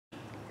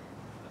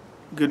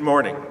Good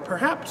morning.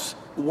 Perhaps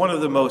one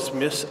of the most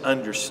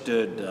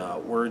misunderstood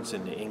words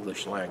in the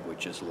English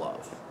language is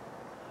love.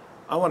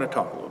 I want to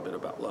talk a little bit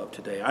about love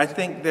today. I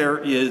think there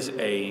is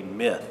a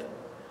myth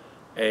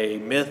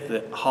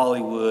that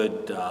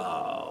Hollywood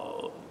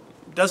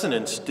doesn't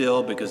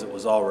instill because it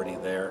was already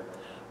there,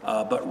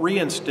 but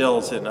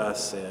reinstills in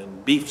us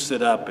and beefs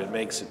it up and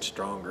makes it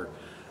stronger,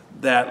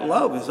 that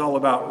love is all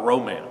about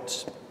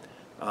romance.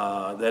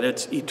 That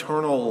it's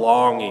eternal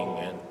longing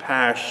and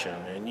passion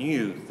and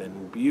youth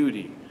and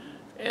beauty.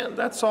 And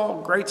that's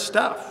all great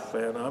stuff,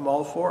 and I'm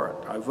all for it.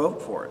 I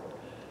vote for it.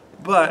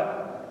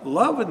 But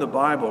love in the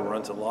Bible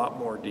runs a lot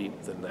more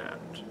deep than that.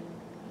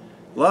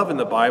 Love in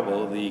the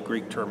Bible, the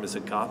Greek term is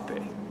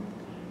agape.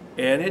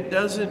 And it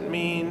doesn't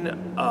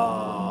mean,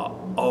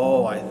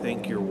 oh, I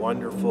think you're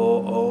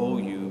wonderful. Oh,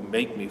 you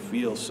make me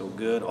feel so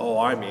good. Oh,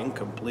 I'm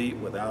incomplete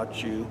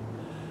without you.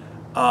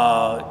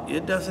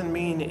 It doesn't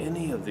mean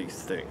any of these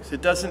things.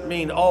 It doesn't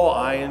mean, oh,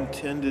 I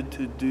intended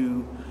to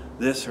do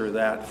this or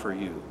that for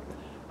you.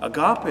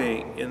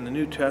 Agape in the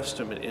New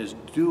Testament is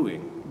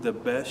doing the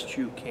best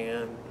you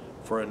can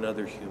for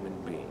another human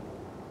being.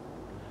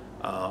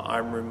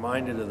 I'm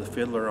reminded of the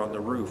Fiddler on the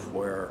Roof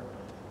where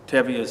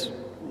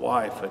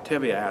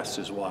Tevye asked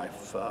his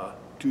wife,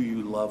 do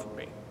you love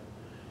me?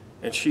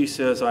 And she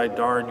says, I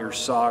darn your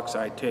socks,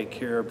 I take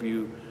care of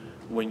you.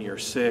 When you're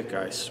sick,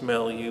 I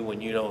smell you.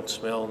 When you don't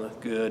smell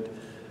good,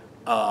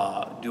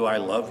 do I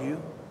love you?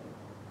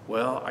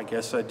 Well, I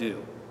guess I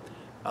do.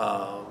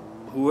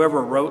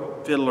 Whoever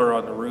wrote Fiddler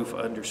on the Roof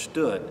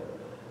understood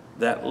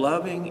that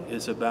loving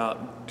is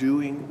about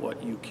doing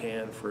what you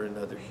can for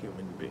another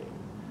human being.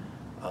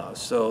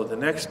 So the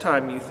next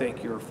time you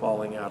think you're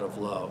falling out of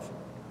love,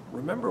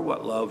 remember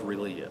what love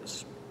really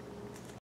is.